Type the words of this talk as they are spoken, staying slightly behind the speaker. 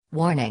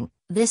Warning,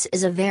 this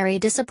is a very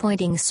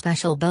disappointing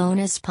special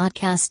bonus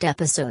podcast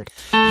episode.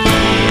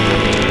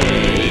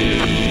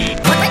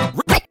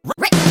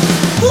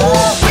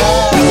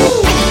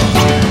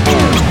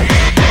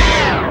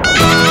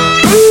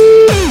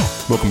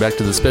 Welcome back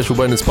to the Special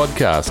Bonus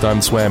Podcast.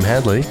 I'm Swam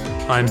Hadley.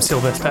 I'm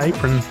Sylvester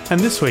Apron, and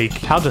this week,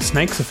 how do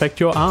snakes affect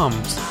your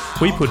arms?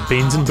 We put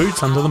beans and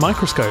boots under the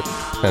microscope.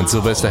 And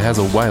Sylvester has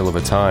a whale of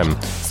a time.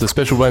 It's the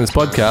Special Bonus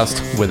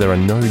Podcast where there are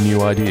no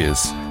new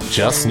ideas,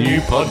 just new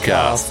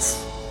podcasts.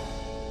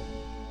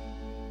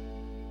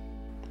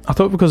 I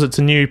thought because it's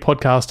a new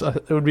podcast,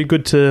 it would be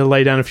good to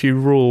lay down a few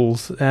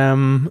rules.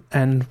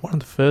 And one of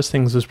the first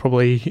things was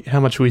probably how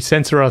much we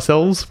censor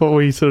ourselves, what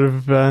we sort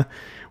of,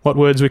 what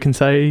words we can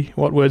say,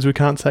 what words we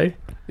can't say.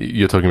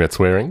 You're talking about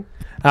swearing?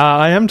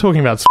 I am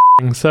talking about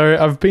swearing. So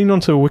I've been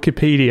onto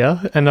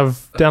Wikipedia and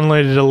I've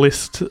downloaded a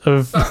list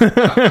of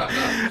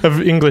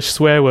of English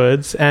swear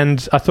words,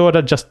 and I thought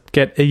I'd just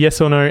get a yes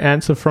or no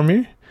answer from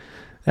you.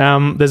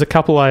 There's a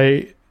couple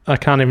I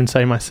can't even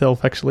say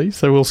myself, actually,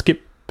 so we'll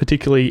skip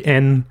particularly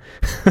N.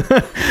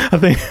 I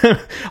think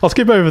I'll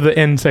skip over the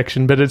N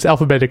section, but it's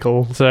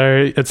alphabetical,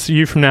 so it's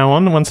you from now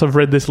on. Once I've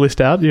read this list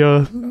out,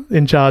 you're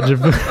in charge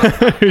of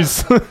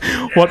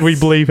what we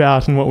bleep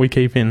out and what we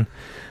keep in.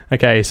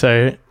 Okay,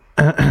 so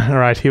all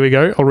right, here we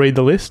go. I'll read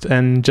the list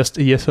and just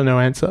a yes or no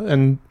answer,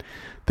 and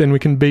then we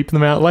can beep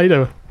them out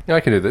later. Yeah, I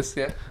can do this,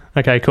 yeah.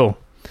 Okay, cool.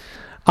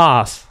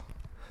 Arse.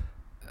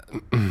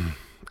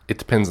 It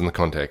depends on the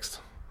context.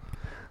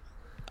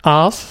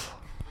 Arse,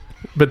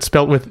 but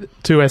spelt with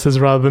two S's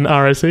rather than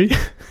R-S-E.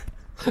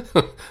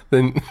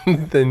 Then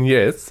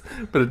yes,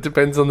 but it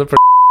depends on the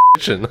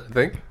pronunciation, I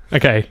think.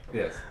 Okay.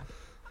 Yes.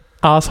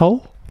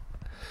 Arsehole.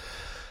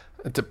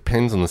 It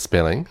depends on the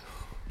spelling.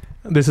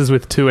 This is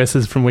with two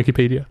S's from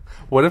Wikipedia.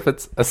 What if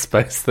it's a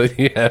space that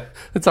you have?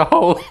 It's a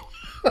hole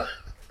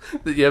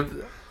that you have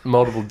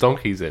multiple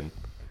donkeys in.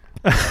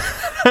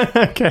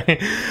 Okay.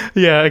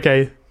 Yeah,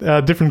 okay.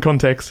 Different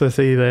context, I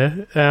see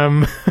there.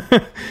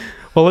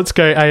 Well, let's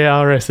go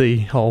A-R-S-E,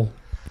 hole.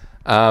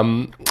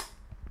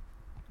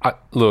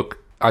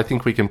 Look, I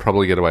think we can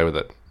probably get away with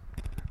it.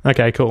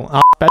 Okay, cool.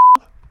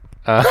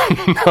 No.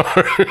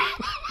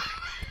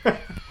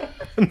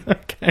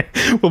 Okay,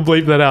 we'll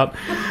bleep that out.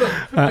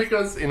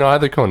 Because in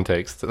either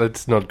context,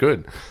 that's not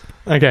good.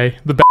 Okay,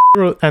 the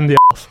and the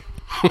arse.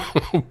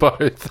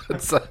 Both,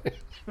 I'd say.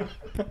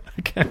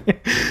 Okay.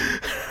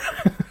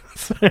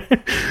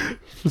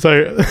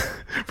 So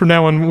from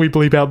now on, we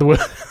bleep out the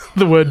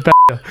word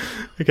bagger.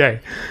 Okay,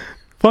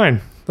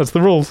 fine. That's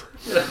the rules.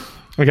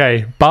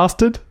 Okay,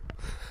 bastard.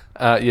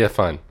 Yeah,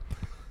 fine.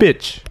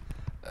 Bitch.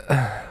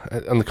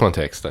 On the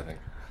context, I think.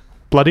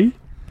 Bloody.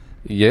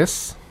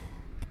 Yes.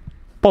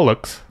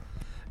 Bollocks.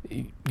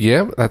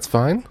 Yeah, that's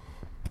fine.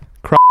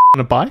 On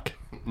a bike.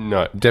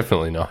 No,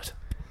 definitely not.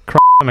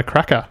 On a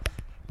cracker.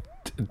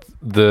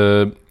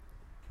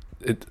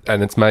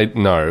 And it's made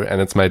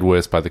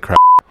worse by the crap.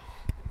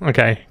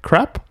 Okay,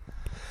 crap.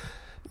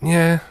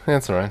 Yeah,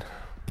 that's all right.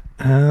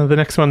 The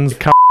next one's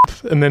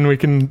and then we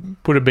can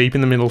put a beep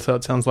in the middle so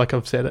it sounds like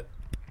I've said it.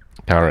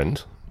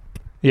 Current.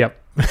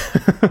 Yep.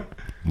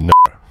 No.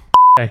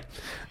 Okay.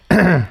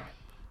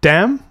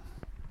 Damn.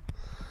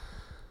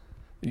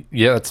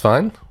 Yeah, that's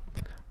fine.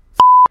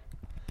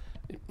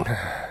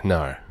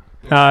 No.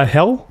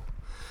 Hell.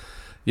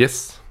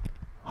 Yes.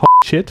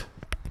 Shit.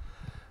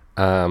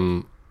 I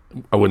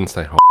wouldn't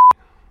say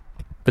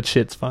But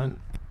shit's fine.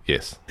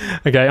 Yes.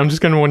 Okay, I'm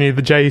just going to warn you,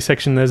 the J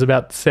section, there's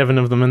about 7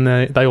 of them, and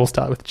they all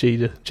start with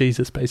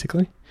Jesus,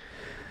 basically.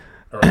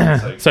 All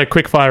right, so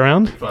quick fire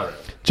round.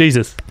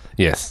 Jesus.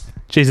 Yes.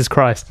 Jesus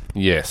Christ.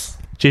 Yes.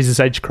 Jesus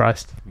H.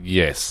 Christ.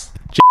 Yes.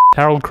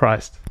 Harold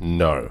Christ.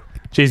 No.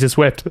 Jesus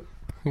wept.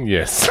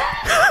 Yes.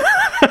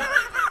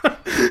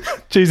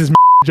 Jesus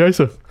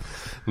Joseph.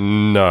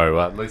 No,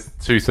 at least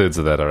 2/3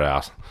 of that are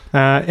out.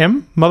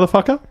 M.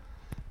 Motherfucker.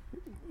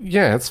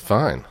 Yeah, it's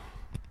fine.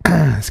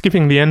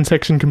 Skipping the N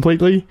section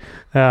completely.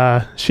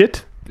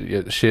 Shit.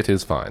 Yeah, shit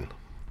is fine.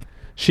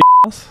 Shit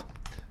ass.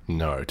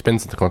 No, it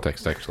depends on the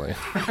context, actually.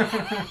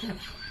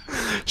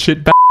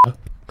 Shit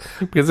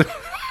Because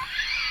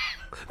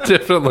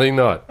definitely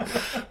not.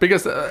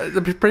 Because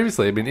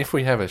previously, I mean, if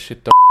we have a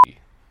shit donkey,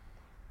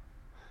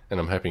 and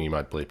I'm hoping you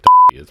might bleep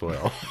donkey as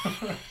well.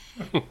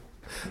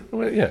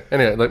 Well, yeah.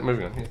 Anyway,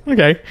 moving on. Yeah.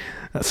 Okay.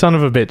 Son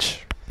of a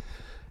bitch.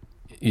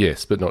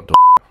 Yes, but not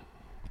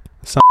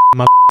Son of a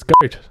mother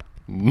goat.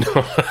 No.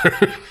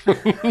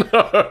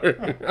 No.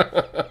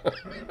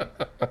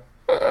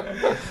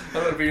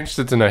 I'd be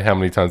interested to know how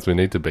many times we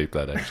need to beep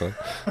that, actually.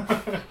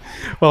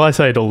 Well, I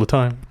say it all the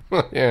time.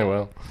 Yeah,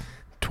 well.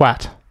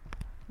 Twat.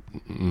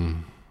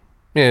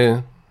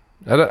 Yeah.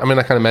 I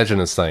can't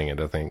imagine us saying it,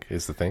 I think,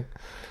 is the thing.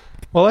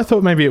 Well, I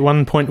thought maybe at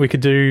one point we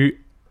could do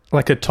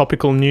like a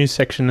topical news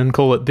section and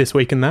call it This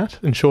Week in That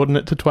and shorten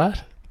it to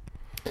twat.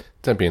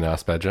 Don't be an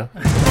ass badger.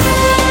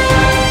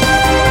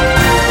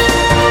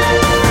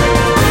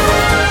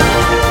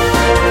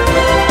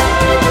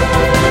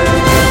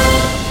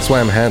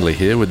 Swam Handley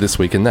here with This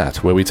Week in That,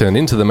 where we turn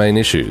into the main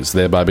issues,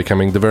 thereby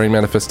becoming the very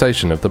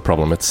manifestation of the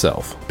problem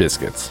itself,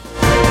 biscuits.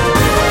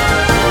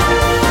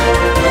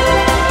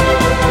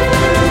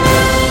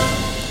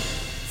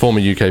 Former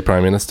UK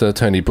Prime Minister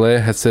Tony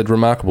Blair has said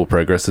remarkable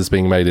progress is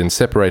being made in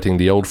separating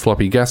the old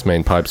floppy gas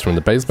main pipes from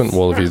the basement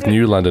wall of his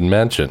new London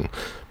mansion.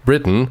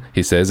 Britain,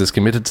 he says, is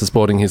committed to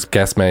supporting his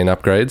gas main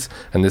upgrades,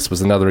 and this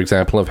was another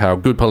example of how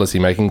good policy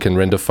making can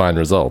render fine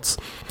results.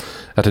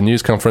 At a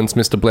news conference,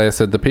 Mr Blair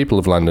said the people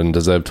of London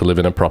deserve to live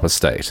in a proper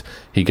state.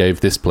 He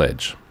gave this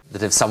pledge.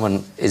 That if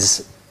someone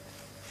is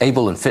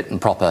able and fit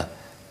and proper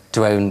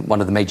to own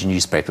one of the major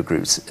newspaper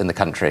groups in the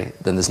country,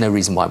 then there's no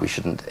reason why we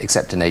shouldn't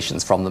accept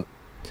donations from them.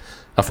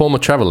 A former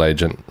travel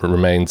agent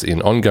remains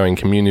in ongoing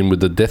communion with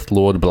the Death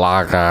Lord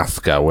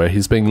Blagaska, where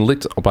he's being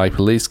licked by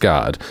police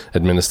guard,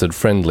 administered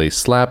friendly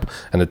slap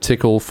and a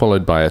tickle,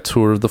 followed by a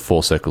tour of the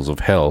four circles of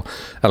hell.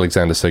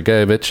 Alexander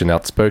Sergeyevich, an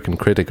outspoken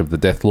critic of the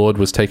Death Lord,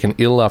 was taken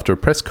ill after a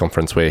press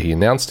conference where he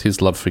announced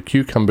his love for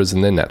cucumbers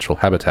in their natural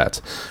habitat.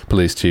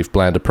 Police Chief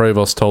Blanda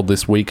Provost told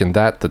This Week and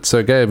That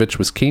Sergeyevich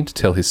was keen to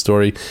tell his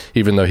story,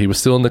 even though he was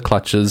still in the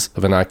clutches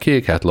of an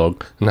IKEA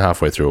catalogue and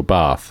halfway through a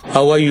bath.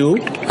 How are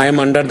you? I am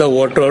under the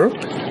water.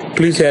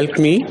 Please help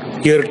me.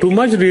 Here too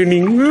much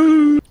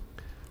raining.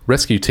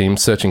 Rescue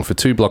teams searching for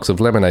 2 blocks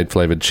of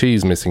lemonade-flavoured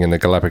cheese missing in the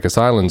Galapagos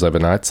Islands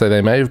overnight say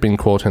they may have been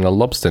caught in a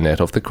lobster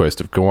net off the coast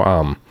of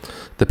Guam.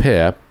 The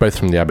pair, both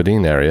from the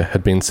Aberdeen area,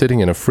 had been sitting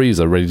in a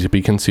freezer ready to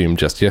be consumed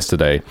just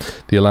yesterday.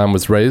 The alarm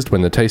was raised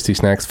when the tasty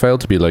snacks failed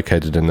to be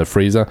located in the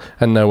freezer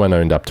and no one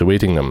owned up to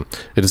eating them.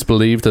 It is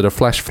believed that a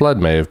flash flood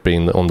may have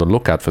been on the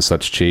lookout for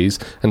such cheese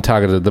and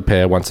targeted the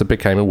pair once it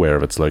became aware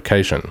of its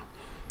location.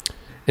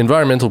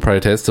 Environmental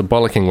protests are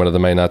bollocking one of the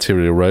main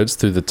arterial roads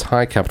through the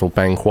Thai capital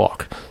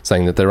Bangkok,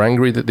 saying that they're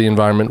angry that the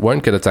environment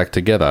won't get its act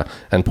together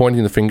and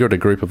pointing the finger at a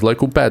group of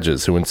local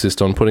badgers who insist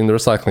on putting the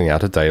recycling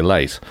out a day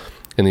late.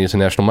 In the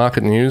international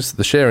market news,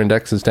 the share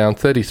index is down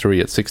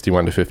 33 at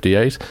 61 to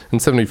 58,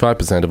 and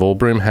 75% of all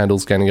broom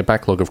handles gaining a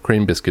backlog of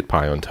cream biscuit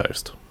pie on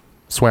toast.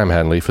 Swam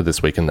Handley for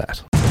This Week in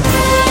That.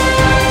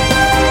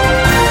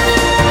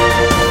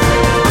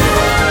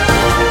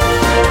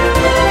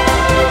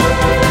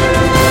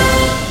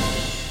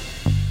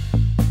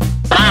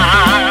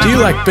 Do you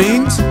like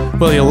beans?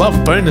 Well, you'll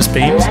love bonus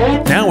beans,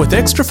 now with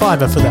extra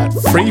fibre for that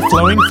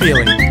free-flowing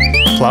feeling.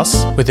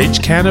 Plus, with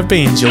each can of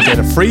beans, you'll get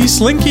a free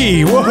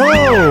slinky.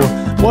 Whoa!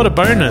 What a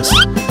bonus!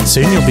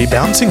 Soon you'll be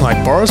bouncing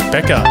like Boris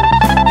Becker.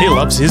 He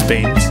loves his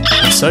beans,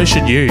 and so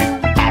should you.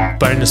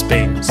 Bonus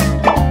beans.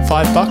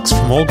 $5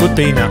 from all good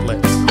bean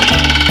outlets.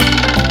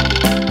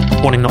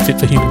 Warning, not fit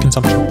for human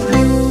consumption.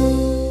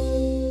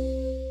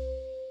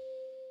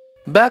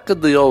 Back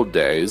in the old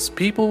days,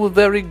 people were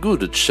very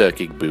good at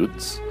shirking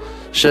boots.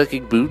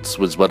 Shirking boots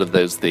was one of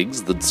those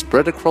things that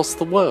spread across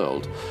the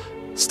world,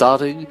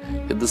 starting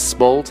in the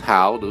small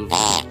town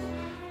of...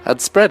 and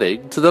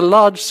spreading to the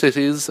large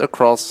cities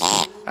across...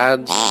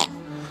 and...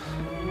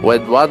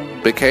 when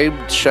one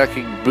became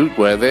shirking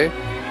boot-worthy,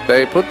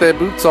 they put their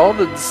boots on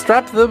and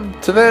strapped them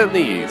to their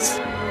knees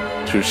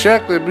to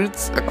shirk their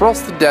boots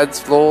across the dance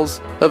floors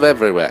of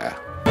everywhere.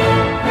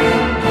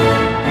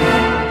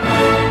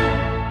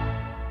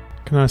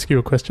 Can I ask you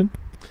a question?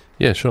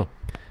 Yeah, sure.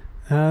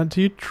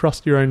 Do you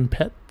trust your own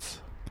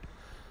pets?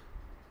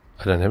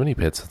 I don't have any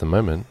pets at the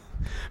moment.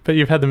 But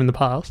you've had them in the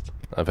past.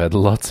 I've had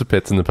lots of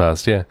pets in the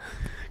past, yeah.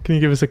 Can you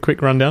give us a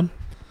quick rundown?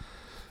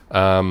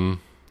 Well,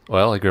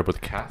 I grew up with a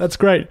cat. That's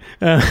great.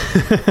 But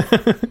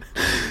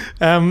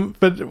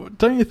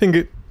don't you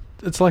think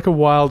it's like a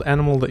wild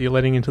animal that you're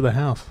letting into the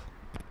house?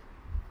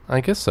 I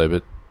guess so,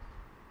 but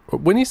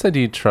when you say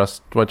do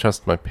I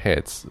trust my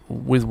pets,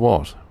 with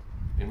what?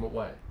 In what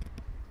way?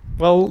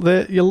 Well,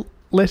 you're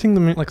letting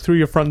them in, like, through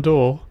your front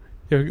door.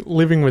 You're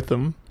living with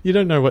them. You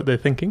don't know what they're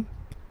thinking.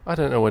 I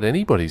don't know what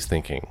anybody's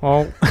thinking.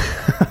 Well,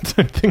 I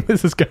don't think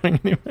this is going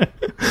anywhere.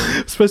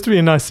 It's supposed to be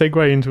a nice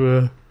segue into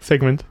a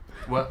segment.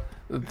 Well,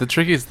 the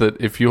trick is that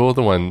if you're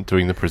the one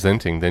doing the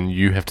presenting, then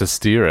you have to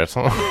steer it.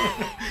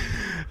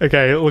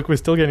 Okay, look, we're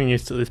still getting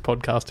used to this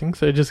podcasting,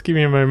 so just give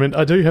me a moment.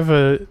 I do have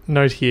a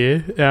note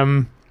here.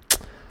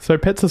 So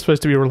pets are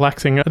supposed to be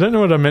relaxing. I don't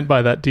know what I meant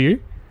by that, do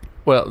you?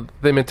 Well,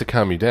 they're meant to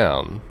calm you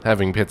down.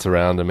 Having pets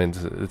around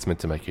it's meant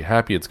to make you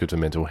happy. It's good for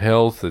mental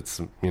health.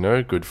 It's,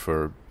 good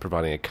for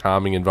providing a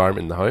calming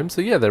environment in the home. So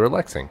yeah, they're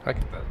relaxing. I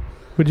get that.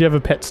 Would you have a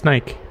pet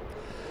snake?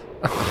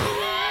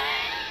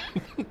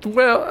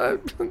 Well,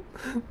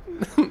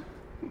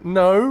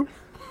 no.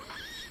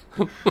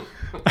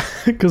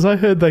 Because I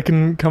heard they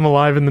can come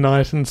alive in the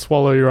night and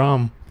swallow your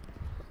arm.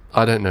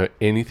 I don't know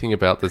anything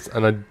about this,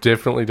 and I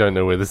definitely don't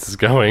know where this is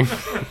going.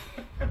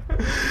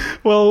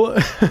 Well,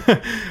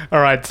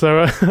 all right,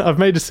 so I've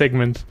made a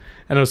segment,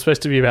 and it was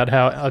supposed to be about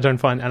how I don't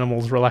find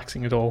animals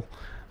relaxing at all.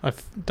 I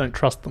don't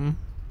trust them.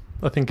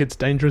 I think it's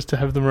dangerous to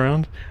have them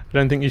around. I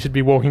don't think you should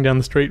be walking down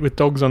the street with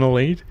dogs on a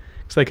lead,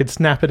 because they could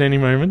snap at any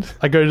moment.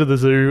 I go to the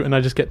zoo, and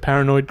I just get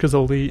paranoid because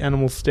all the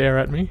animals stare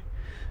at me.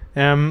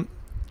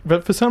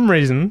 But for some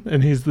reason,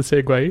 and here's the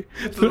segue.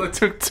 It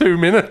took 2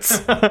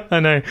 minutes. I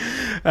know.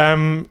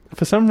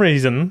 For some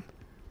reason,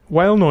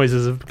 whale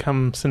noises have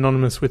become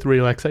synonymous with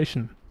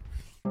relaxation.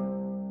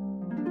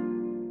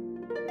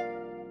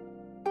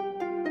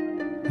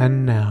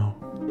 And now,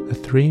 a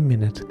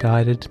 3-minute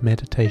guided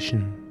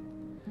meditation.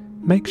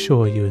 Make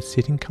sure you are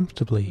sitting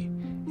comfortably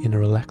in a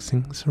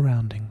relaxing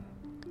surrounding.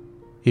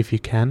 If you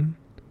can,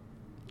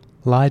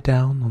 lie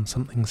down on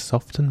something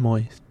soft and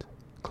moist,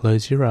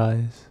 close your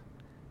eyes,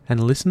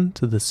 and listen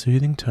to the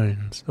soothing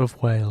tones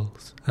of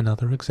whales and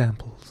other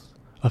examples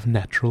of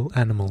natural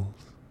animals.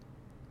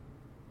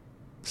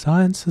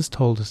 Science has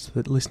told us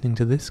that listening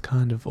to this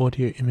kind of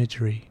audio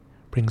imagery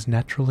brings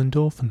natural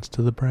endorphins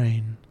to the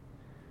brain.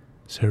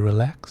 So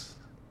relax,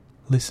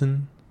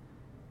 listen,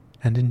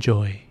 and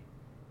enjoy.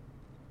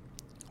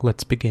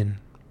 Let's begin.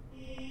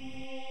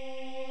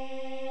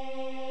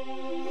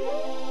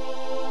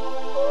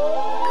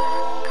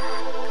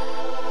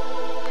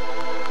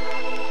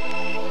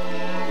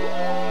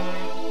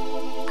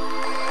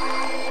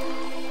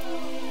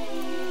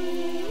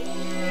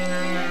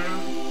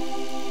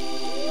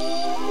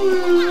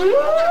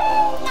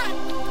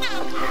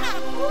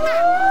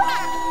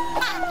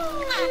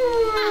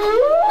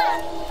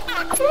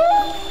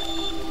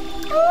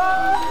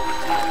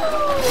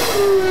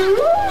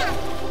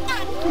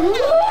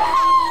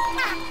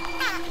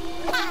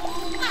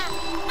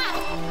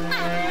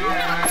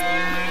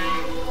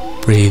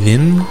 Breathe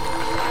in.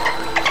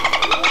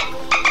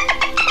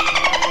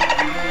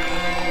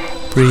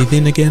 Breathe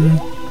in again.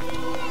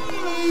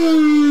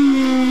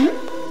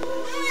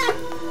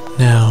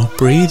 Now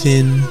breathe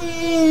in.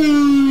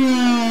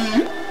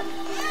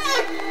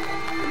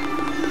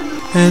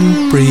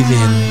 And breathe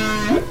in.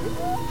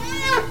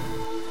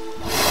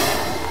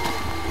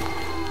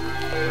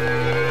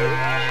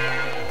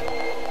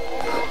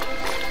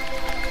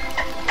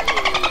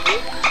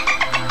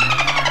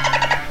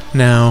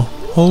 Now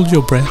hold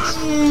your breath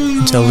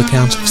until the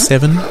count of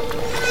 7,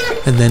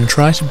 and then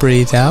try to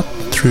breathe out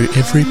through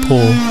every pore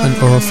and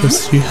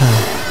orifice you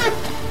have.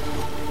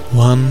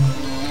 1,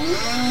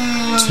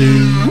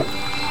 2,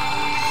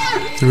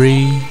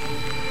 3,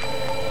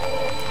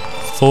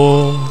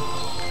 4,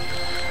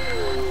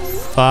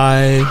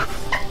 5,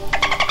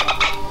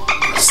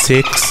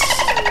 6,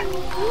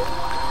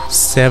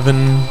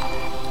 7.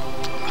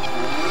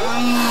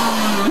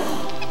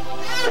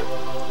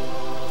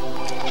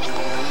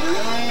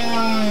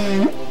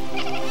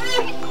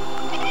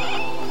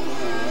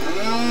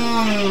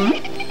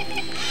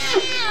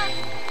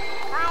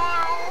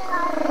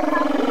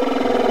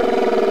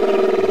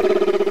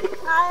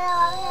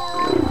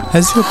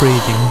 As you're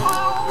breathing,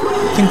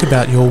 think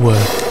about your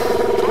work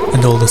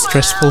and all the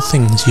stressful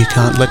things you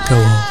can't let go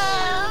of.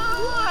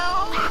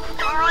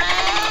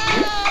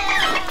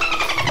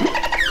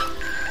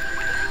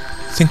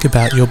 Think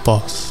about your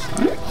boss.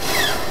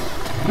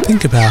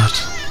 Think about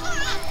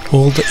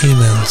all the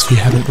emails you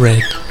haven't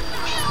read.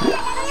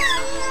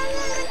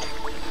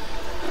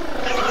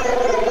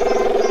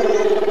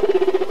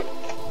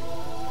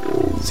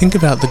 Think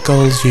about the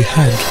goals you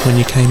had when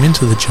you came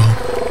into the job.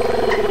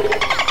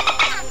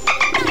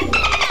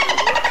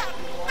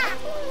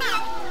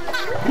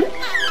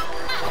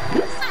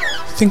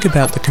 Think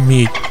about the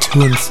commute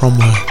to and from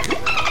work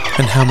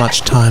and how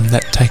much time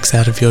that takes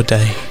out of your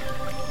day.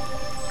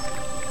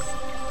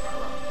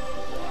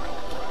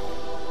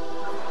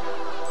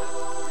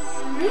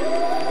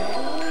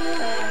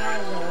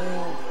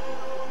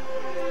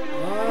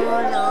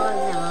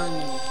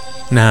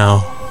 Now,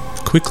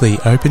 quickly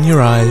open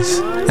your eyes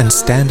and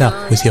stand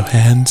up with your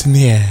hands in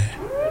the air.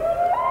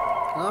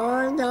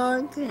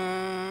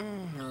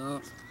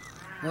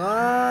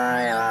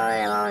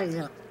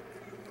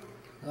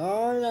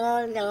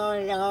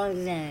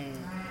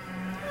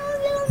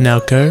 Now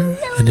go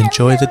and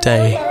enjoy the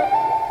day,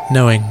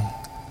 knowing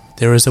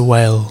there is a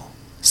whale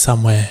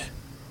somewhere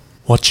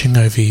watching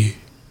over you.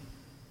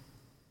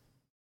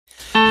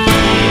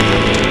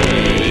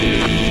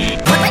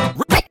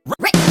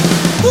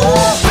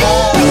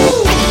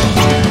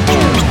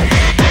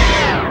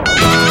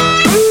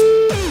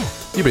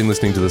 You've been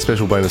listening to the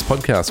Special Bonus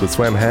Podcast with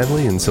Swam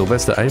Handley and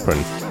Sylvester Apron.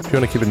 If you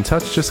want to keep in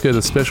touch, just go to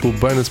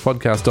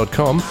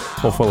specialbonuspodcast.com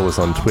or follow us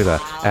on Twitter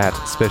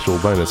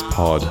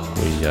 @SpecialBonusPod.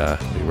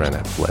 We ran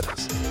out of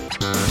letters.